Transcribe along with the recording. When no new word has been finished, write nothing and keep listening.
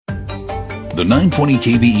The 920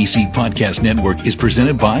 KVEC Podcast Network is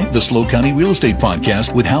presented by the SLO County Real Estate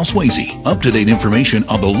Podcast with Hal Swayze. Up-to-date information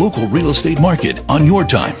on the local real estate market on your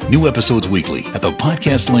time. New episodes weekly at the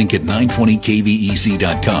podcast link at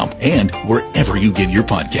 920kvec.com and wherever you get your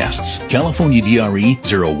podcasts. California DRE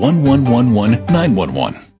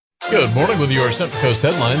 01111-911. Good morning with your Central Coast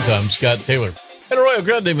headlines. I'm Scott Taylor. An Arroyo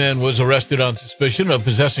Grande man was arrested on suspicion of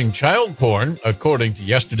possessing child porn. According to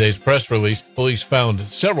yesterday's press release, police found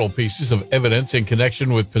several pieces of evidence in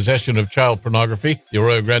connection with possession of child pornography. The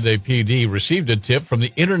Arroyo Grande PD received a tip from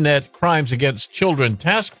the Internet Crimes Against Children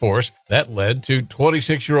Task Force that led to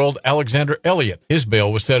 26-year-old Alexander Elliott. His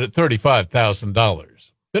bail was set at $35,000.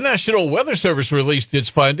 The National Weather Service released its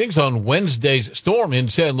findings on Wednesday's storm in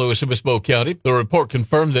San Luis Obispo County. The report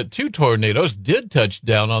confirmed that 2 tornadoes did touch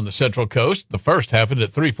down on the Central Coast. The first happened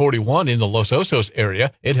at 3:41 in the Los Osos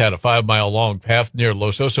area. It had a 5-mile-long path near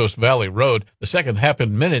Los Osos Valley Road. The second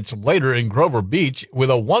happened minutes later in Grover Beach with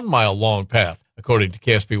a 1-mile-long path. According to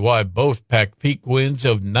KSBY, both packed peak winds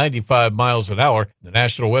of 95 miles an hour. The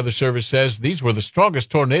National Weather Service says these were the strongest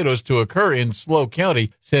tornadoes to occur in SLO County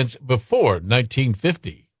since before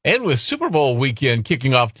 1950. And with Super Bowl weekend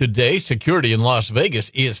kicking off today, security in Las Vegas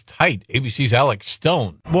is tight. ABC's Alex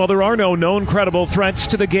Stone. While there are no known credible threats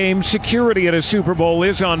to the game, security at a Super Bowl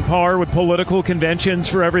is on par with political conventions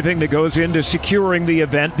for everything that goes into securing the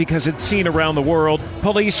event because it's seen around the world.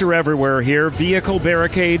 Police are everywhere here. Vehicle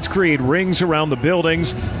barricades create rings around the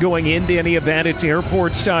buildings. Going into any event, it's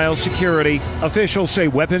airport-style security. Officials say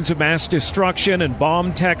weapons of mass destruction and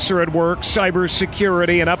bomb techs are at work, cyber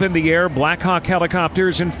security, and up in the air, Black Hawk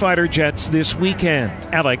helicopters and fighter jets this weekend.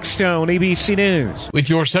 Alex Stone, ABC News. With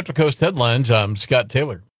your Central Coast headlines, I'm Scott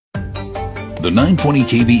Taylor. The 920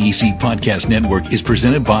 KVEC Podcast Network is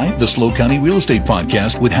presented by the SLO County Real Estate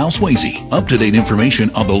Podcast with Hal Swayze. Up-to-date information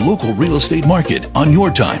on the local real estate market on your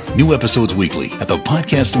time. New episodes weekly at the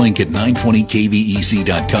podcast link at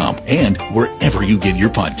 920kvec.com and wherever you get your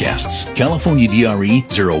podcasts. California DRE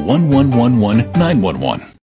 01111-911.